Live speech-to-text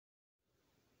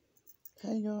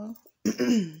Hey y'all,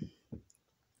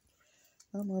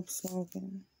 I'm up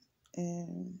smoking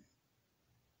and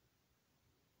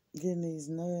getting these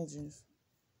nudges,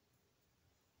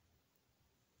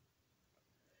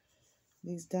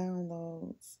 these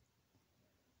downloads.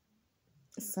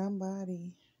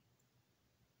 Somebody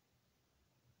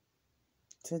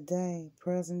today,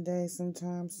 present day,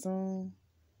 sometime soon,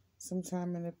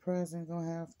 sometime in the present,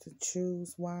 gonna have to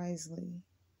choose wisely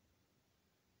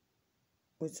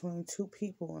between two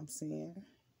people I'm seeing.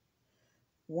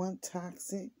 One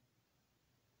toxic,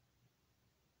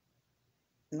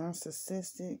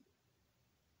 narcissistic,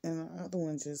 and the other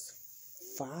one just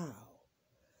foul,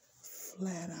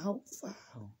 flat out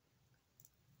foul.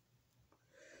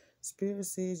 Spirit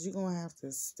says you're going to have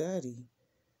to study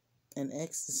and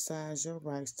exercise your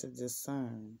rights to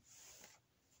discern.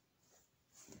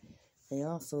 They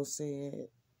also said,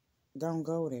 don't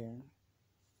go there.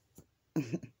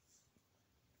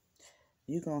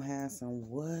 You're going to have some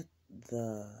what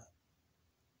the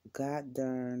god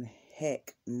darn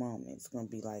heck moment. It's going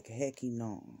to be like hecky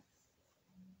no.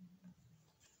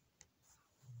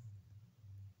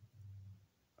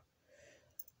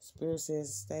 Spirit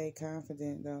says stay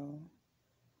confident though.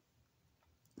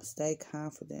 Stay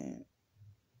confident.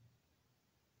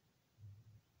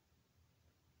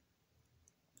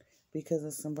 Because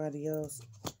of somebody else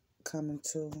coming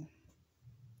to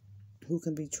who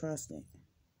can be trusted.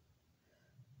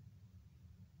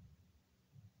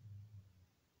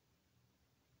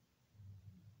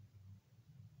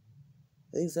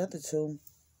 These other two,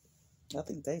 I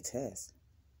think they test.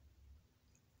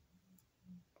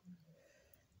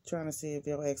 Trying to see if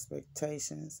your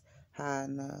expectations high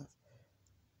enough,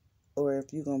 or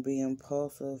if you're gonna be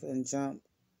impulsive and jump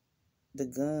the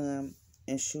gun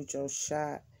and shoot your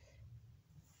shot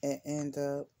and end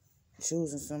up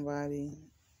choosing somebody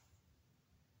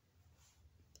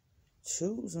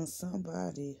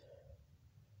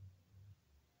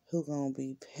who gonna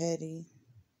be petty,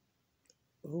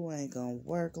 who ain't gonna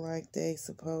work like they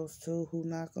supposed to, who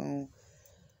not gonna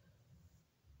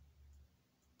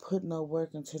put no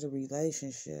work into the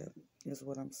relationship, is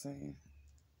what I'm saying.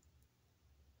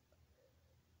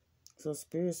 So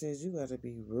Spirit says you gotta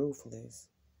be ruthless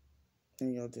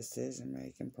in your decision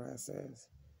making process.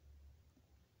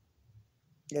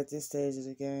 At this stage of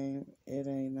the game, it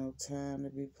ain't no time to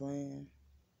be playing.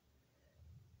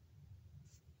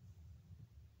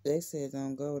 They said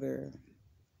don't go there,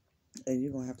 and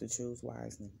you're gonna have to choose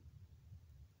wisely.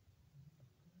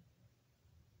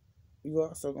 You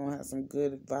also gonna have some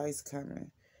good advice coming,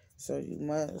 so you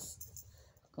must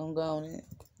go on and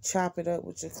chop it up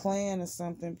with your clan or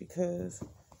something, because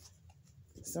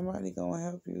somebody gonna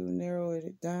help you narrow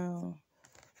it down,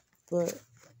 but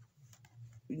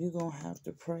you gonna have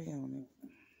to pray on it.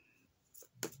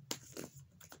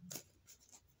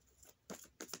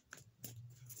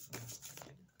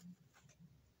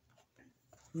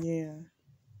 Yeah.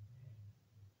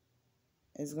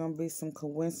 It's gonna be some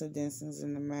coincidences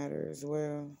in the matter as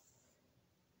well.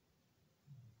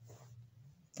 I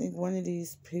think one of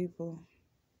these people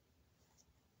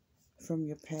from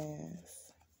your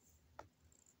past,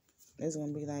 it's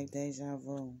gonna be like deja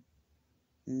vu.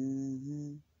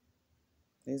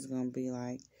 It's gonna be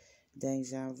like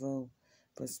deja vu.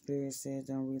 But Spirit said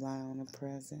don't rely on the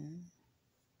present.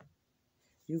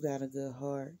 You got a good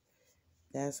heart.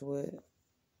 That's what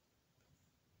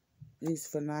these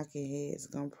Fanaki heads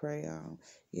gonna pray on.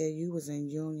 Yeah, you was in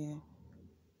union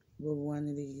with one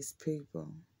of these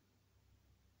people.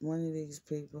 One of these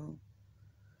people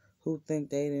who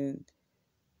think they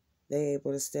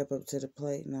able to step up to the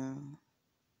plate now.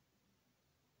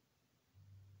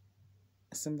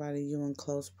 Somebody you in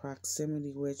close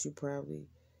proximity with, you probably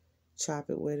chop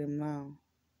it with him now.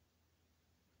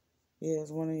 Yeah,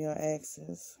 it's one of your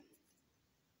exes.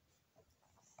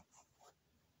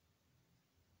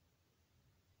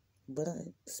 But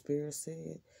Spirit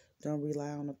said, don't rely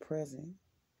on the present.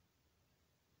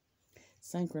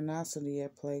 Synchronicity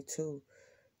at play too.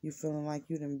 You feeling like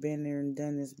you done been there and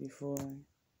done this before.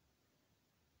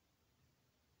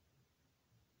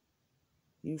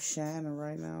 You shining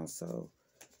right now, so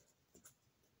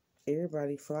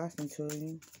everybody flocking to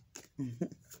you.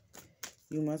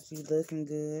 You must be looking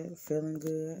good, feeling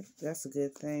good. That's a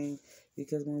good thing,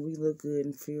 because when we look good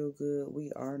and feel good,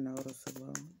 we are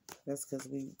noticeable. That's because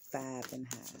we vibing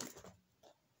high.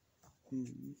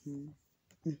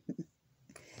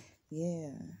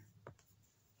 Yeah.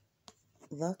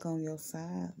 Luck on your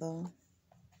side, though.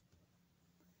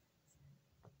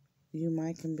 You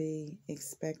might can be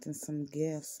expecting some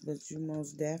gifts, but you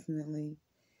most definitely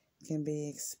can be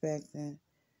expecting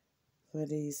for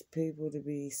these people to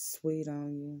be sweet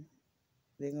on you.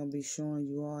 They're going to be showing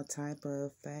you all type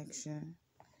of affection,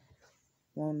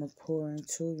 wanting to pour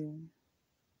into you.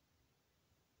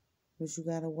 But you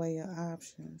got to weigh your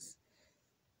options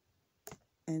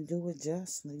and do it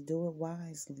justly, do it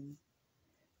wisely.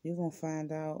 You're going to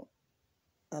find out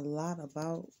a lot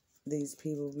about these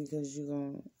people because you're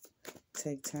going to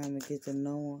take time to get to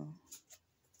know them.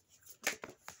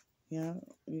 Yeah,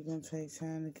 you're going to take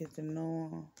time to get to know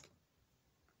them.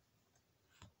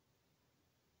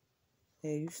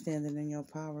 Yeah, you standing in your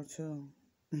power too.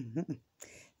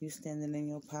 You standing in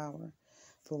your power.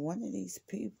 But one of these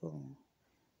people,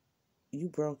 you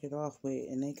broke it off with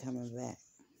and they coming back.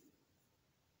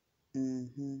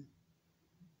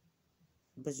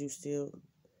 But you still,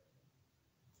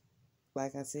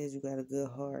 like I said, you got a good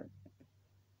heart.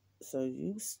 So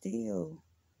you still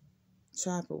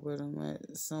chop it with them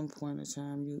at some point in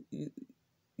time.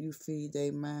 You feed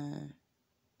their mind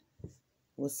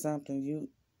with something.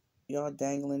 Y'all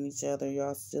dangling each other.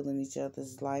 Y'all stealing each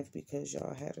other's life because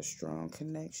y'all had a strong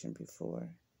connection before.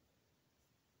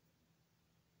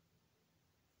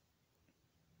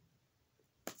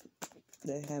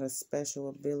 They had a special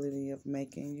ability of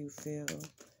making you feel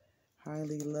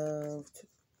highly loved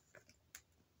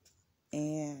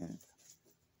and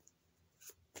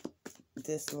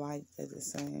disliked at the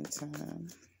same time.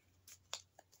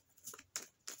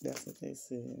 That's what they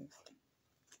said.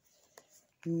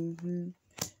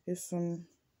 It's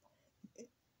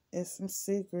some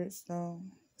secrets though.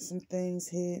 Some things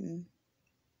hidden.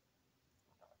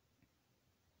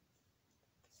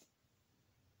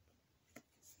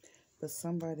 But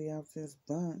somebody out this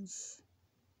bunch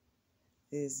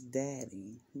is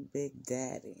daddy. Big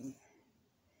daddy.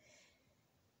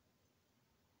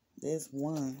 There's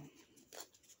one.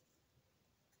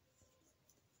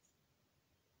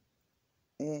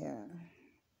 Yeah.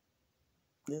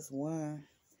 This one,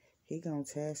 he gonna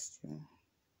test you.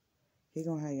 He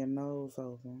gonna have your nose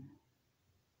open.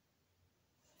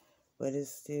 But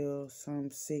it's still some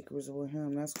secrets with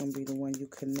him. That's gonna be the one you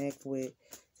connect with.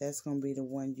 That's gonna be the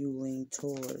one you lean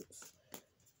towards.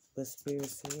 But Spirit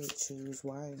said, choose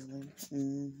wisely.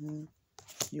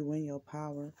 You in your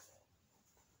power.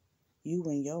 You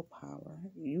in your power.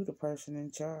 You the person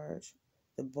in charge.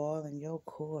 The ball in your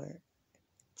court.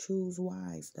 Choose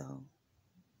wise, though.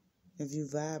 If you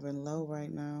vibing low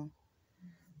right now,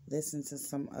 listen to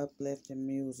some uplifting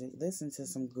music. Listen to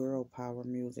some girl power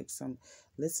music.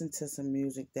 Listen to some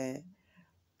music that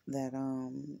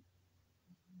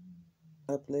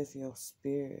uplift your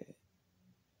spirit.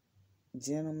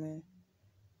 Gentlemen,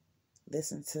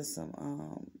 listen to some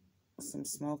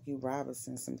Smokey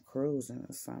Robinson, some cruising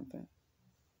or something.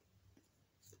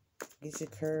 Get your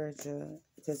courage up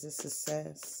because it's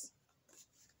success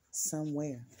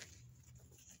somewhere.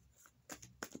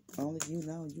 Only you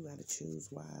know. You got to choose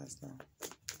wise, though.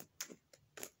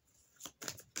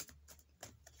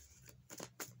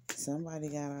 Somebody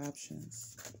got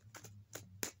options.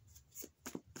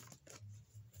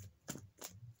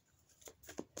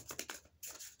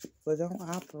 But don't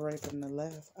operate from the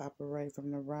left. Operate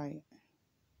from the right.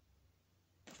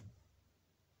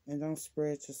 And don't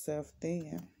spread yourself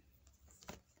thin.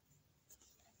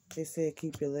 They said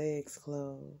keep your legs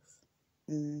closed.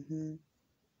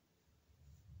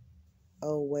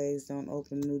 Old ways don't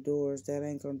open new doors. That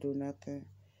ain't gonna do nothing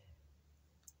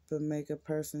but make a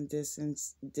person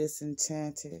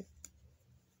disenchanted.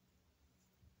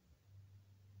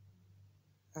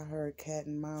 I heard cat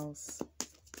and mouse.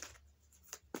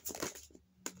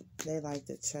 They like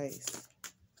to chase.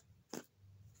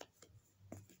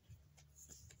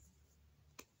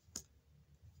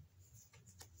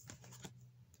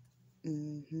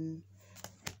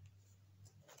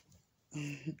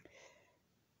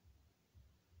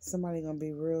 Somebody gonna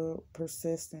be real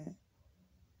persistent.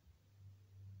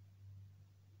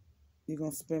 You're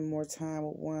gonna spend more time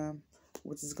with one,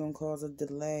 which is gonna cause a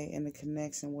delay in the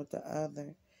connection with the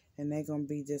other, and they're gonna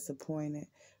be disappointed.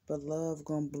 But love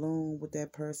gonna bloom with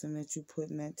that person that you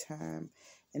putting that time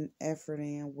and effort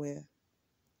in with.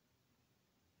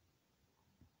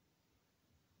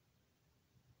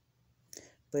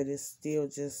 But it's still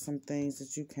just some things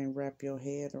that you can't wrap your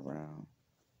head around.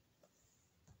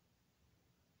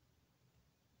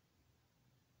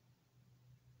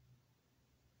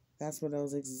 That's where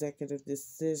those executive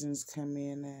decisions come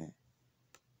in at.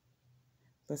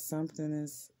 But something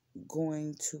is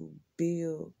going to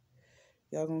build.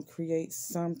 Y'all gonna create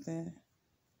something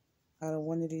out of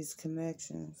one of these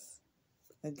connections.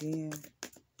 Again,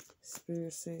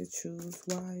 Spirit said choose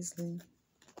wisely.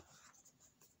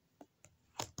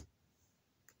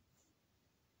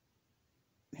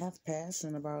 Have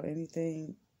passion about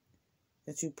anything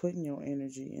that you putting your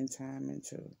energy and time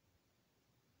into.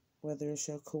 Whether it's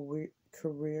your career,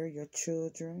 your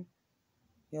children,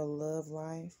 your love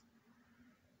life,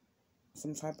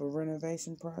 some type of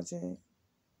renovation project.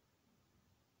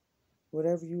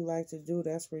 Whatever you like to do,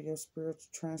 that's where your spiritual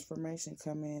transformation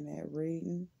come in at.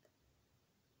 Reading,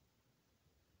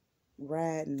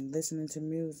 riding, listening to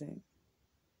music.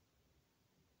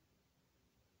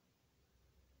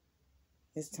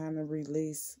 It's time to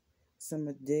release some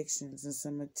addictions and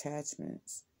some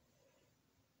attachments,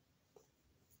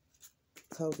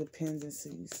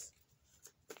 codependencies.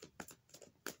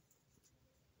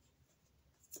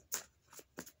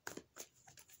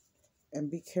 And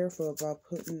be careful about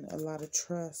putting a lot of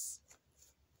trust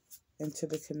into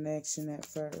the connection at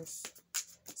first.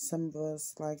 Some of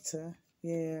us like to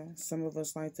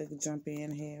jump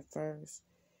in head first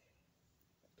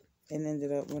and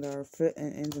ended up with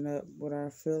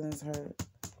our feelings hurt.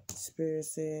 Spirit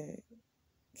said,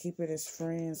 keep it as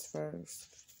friends first.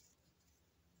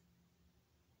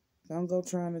 Don't go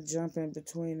trying to jump in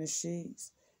between the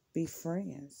sheets. Be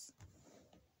friends.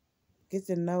 Get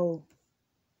to know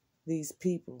these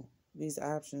people, these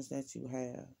options that you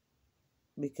have.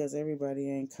 Because everybody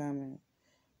ain't coming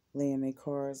laying their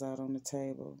cards out on the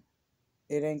table.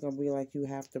 It ain't going to be like you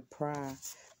have to pry,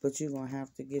 but you're going to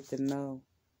have to get to know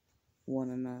one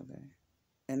another.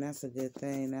 And that's a good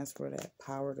thing. That's where that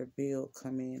power to build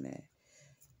come in at.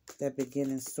 That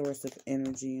beginning source of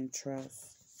energy and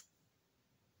trust.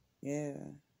 Yeah.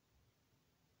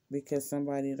 Because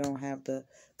somebody don't have the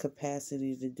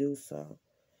capacity to do so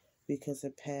because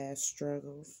of past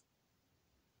struggles.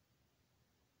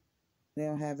 They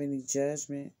don't have any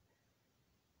judgment,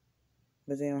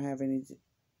 but they don't have any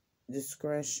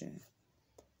discretion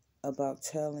about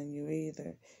telling you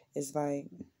either. It's like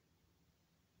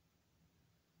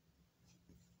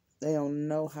they don't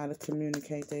know how to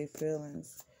communicate their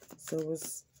feelings. So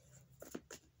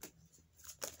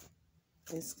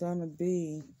it's gonna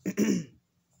be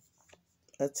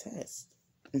a test,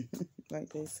 like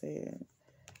they said.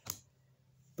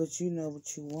 But you know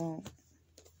what you want.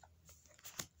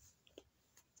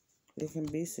 It can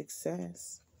be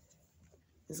success.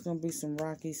 It's going to be some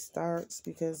rocky starts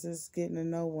because it's getting to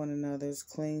know one another. It's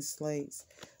clean slates.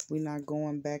 We're not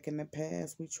going back in the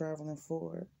past. We're traveling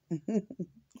forward.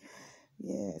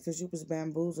 Yeah, because you was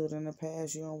bamboozled in the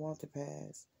past. You don't want the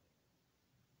past.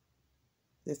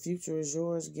 The future is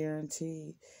yours,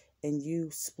 guaranteed. And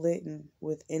you splitting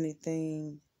with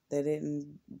anything that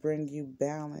didn't bring you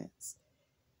balance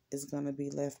is going to be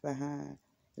left behind.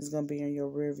 It's going to be in your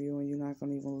rear view and you're not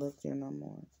going to even look there no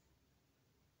more.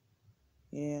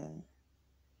 Yeah.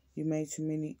 You made too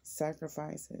many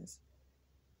sacrifices.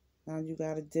 Now you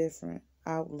got a different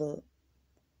outlook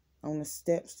on the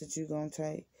steps that you're going to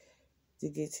take to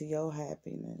get to your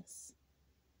happiness.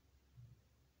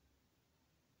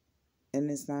 And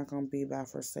it's not going to be by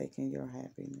forsaking your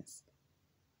happiness.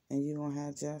 And you're going to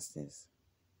have justice.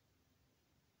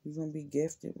 You're going to be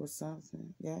gifted with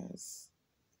something. Yes.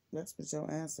 That's what your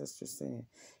ancestors said.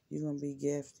 You're going to be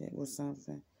gifted with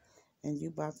something. And you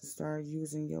about to start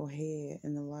using your head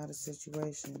in a lot of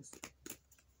situations.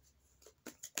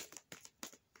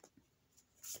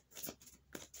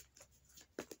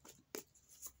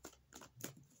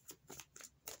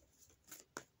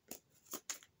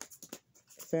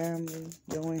 Family,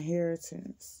 your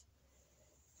inheritance,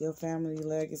 your family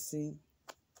legacy,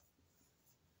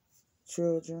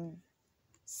 children,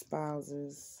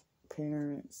 spouses,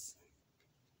 parents.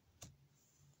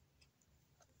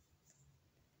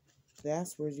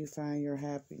 That's where you find your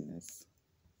happiness.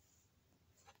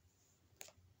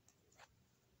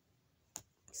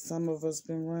 Some of us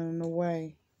been running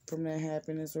away from that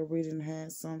happiness, or we didn't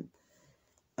have some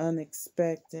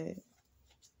unexpected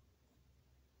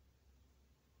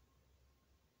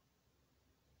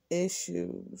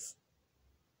issues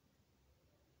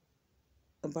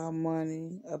about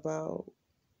money, about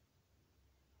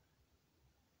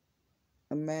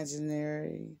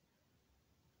imaginary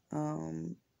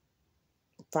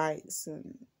fights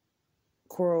and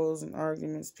quarrels and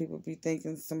arguments. People be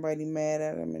thinking somebody mad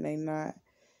at them and they not.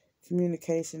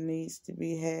 Communication needs to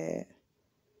be had.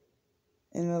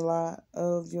 And a lot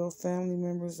of your family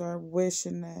members are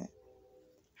wishing that.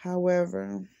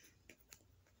 However,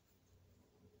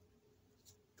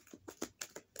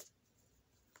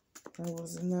 there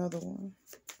was another one.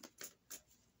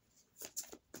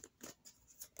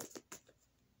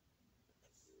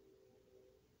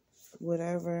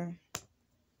 Whatever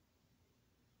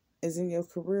is in your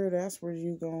career, that's where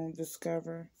you going to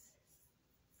discover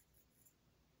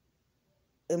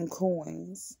them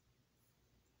coins.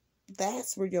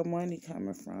 That's where your money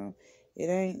coming from. It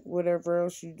ain't whatever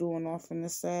else you doing off in the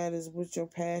side is what your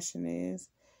passion is.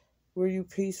 Where you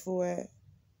peaceful at.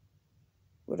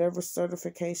 Whatever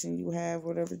certification you have,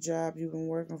 whatever job you've been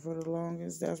working for the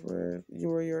longest, that's where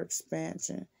your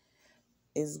expansion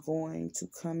is going to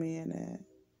come in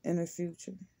at in the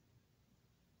future.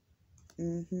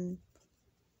 Mm-hmm.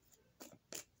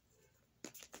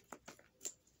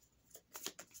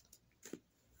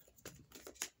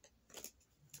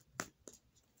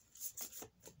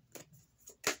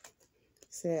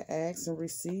 Said ask and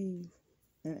receive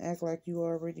and act like you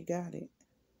already got it.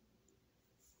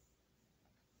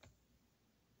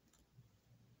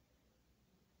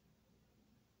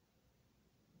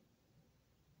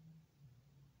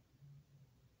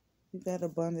 You got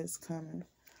abundance coming.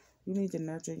 You need to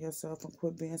nurture yourself and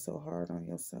quit being so hard on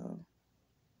yourself.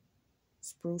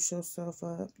 Spruce yourself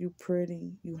up. You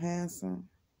pretty. You handsome.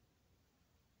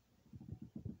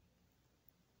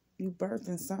 You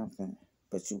birthing something.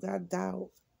 But you got doubt.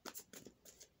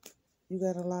 You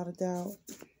got a lot of doubt.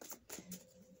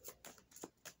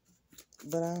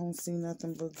 But I don't see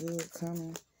nothing but good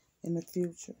coming in the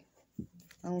future.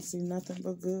 I don't see nothing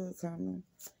but good coming.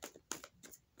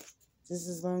 Just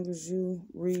as long as you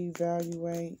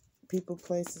reevaluate people,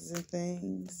 places, and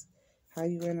things, how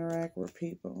you interact with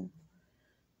people.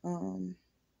 Do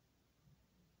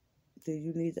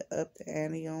you need to up the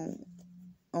ante on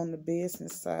the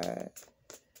business side?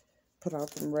 Put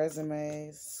out them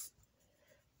resumes.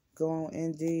 Go on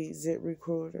Indeed,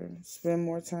 ZipRecruiter. Spend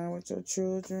more time with your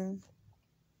children.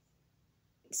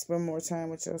 Spend more time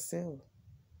with yourself.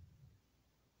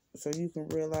 So you can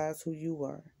realize who you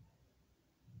are.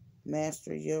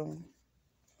 Master your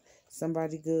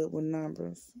somebody good with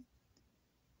numbers.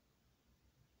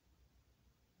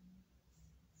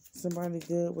 Somebody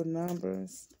good with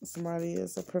numbers. Somebody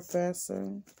is a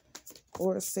professor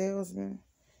or a salesman.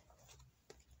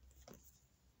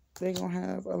 They're going to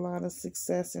have a lot of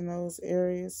success in those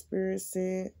areas. Spirit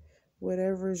said,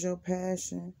 whatever is your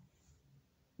passion,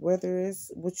 whether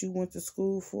it's what you went to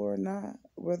school for or not,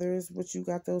 whether it's what you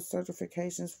got those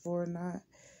certifications for or not,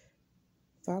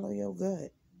 follow your gut.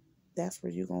 That's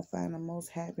where you're going to find the most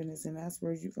happiness, and that's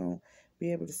where you're going to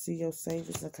be able to see your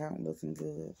savings account looking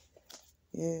good.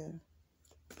 Yeah.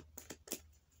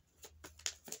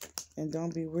 And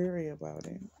don't be weary about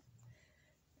it.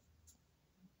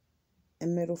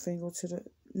 And middle finger to the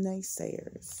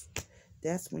naysayers.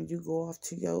 That's when you go off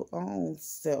to your own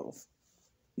self.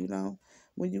 You know,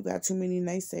 when you got too many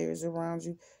naysayers around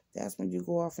you, that's when you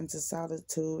go off into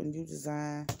solitude and you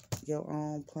design your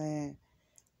own plan.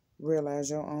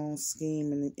 Realize your own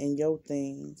scheme and your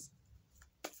things.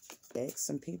 Ask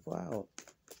some people out.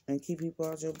 And keep people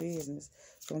out your business.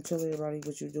 Don't tell everybody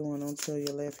what you're doing. Don't tell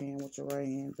your left hand what your right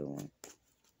hand doing.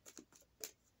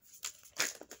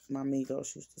 My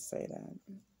Migos used to say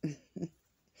that.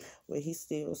 Well, he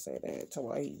still say that. To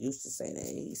why he used to say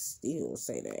that. He still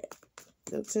say that.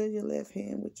 Don't tell your left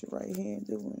hand what your right hand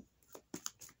doing.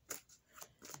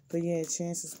 But yeah,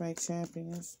 chances make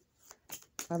champions.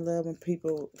 I love when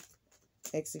people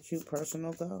execute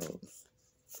personal goals.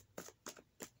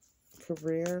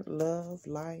 Career, love,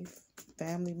 life,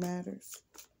 family matters.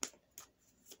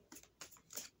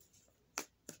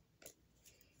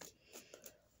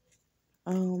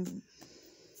 I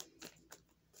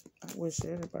wish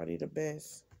everybody the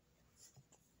best.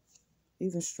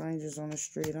 Even strangers on the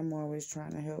street, I'm always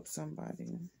trying to help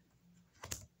somebody.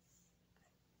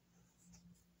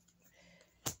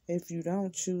 If you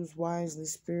don't choose wisely,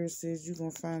 Spirit says you're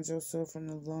going to find yourself in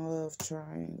the love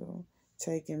triangle,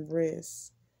 taking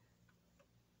risks.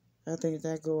 I think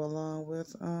that go along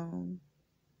with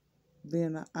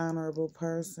being an honorable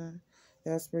person.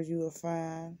 That's where you will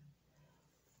find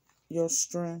your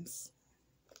strengths.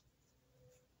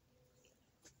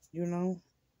 You know,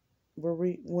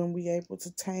 when we able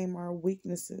to tame our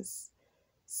weaknesses.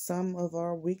 Some of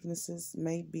our weaknesses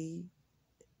may be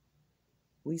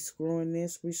we screwing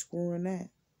this, we screwing that.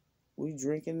 We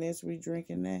drinking this, we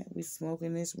drinking that. We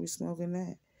smoking this, we smoking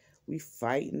that. We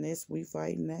fighting this, we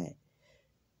fighting that.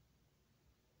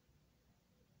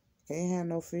 Can't have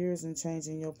no fears in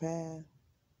changing your path.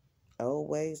 Old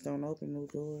ways don't open new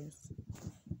doors.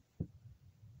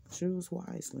 Choose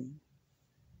wisely.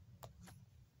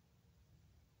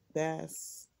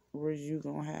 That's where you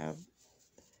gonna have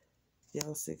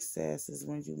your success is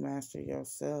when you master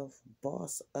yourself.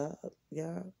 Boss up,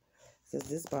 y'all. Because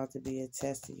this about to be a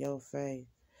test of your faith.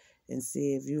 And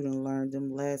see if you done learned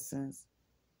them lessons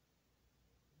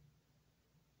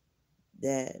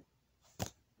that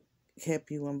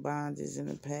kept you in bondage in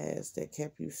the past, that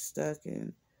kept you stuck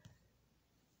in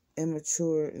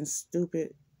immature and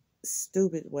stupid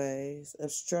stupid ways,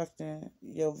 obstructing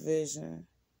your vision.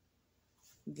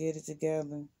 Get it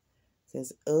together.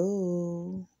 Because,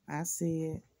 oh, I see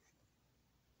it.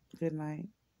 Good night.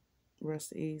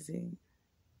 Rest easy.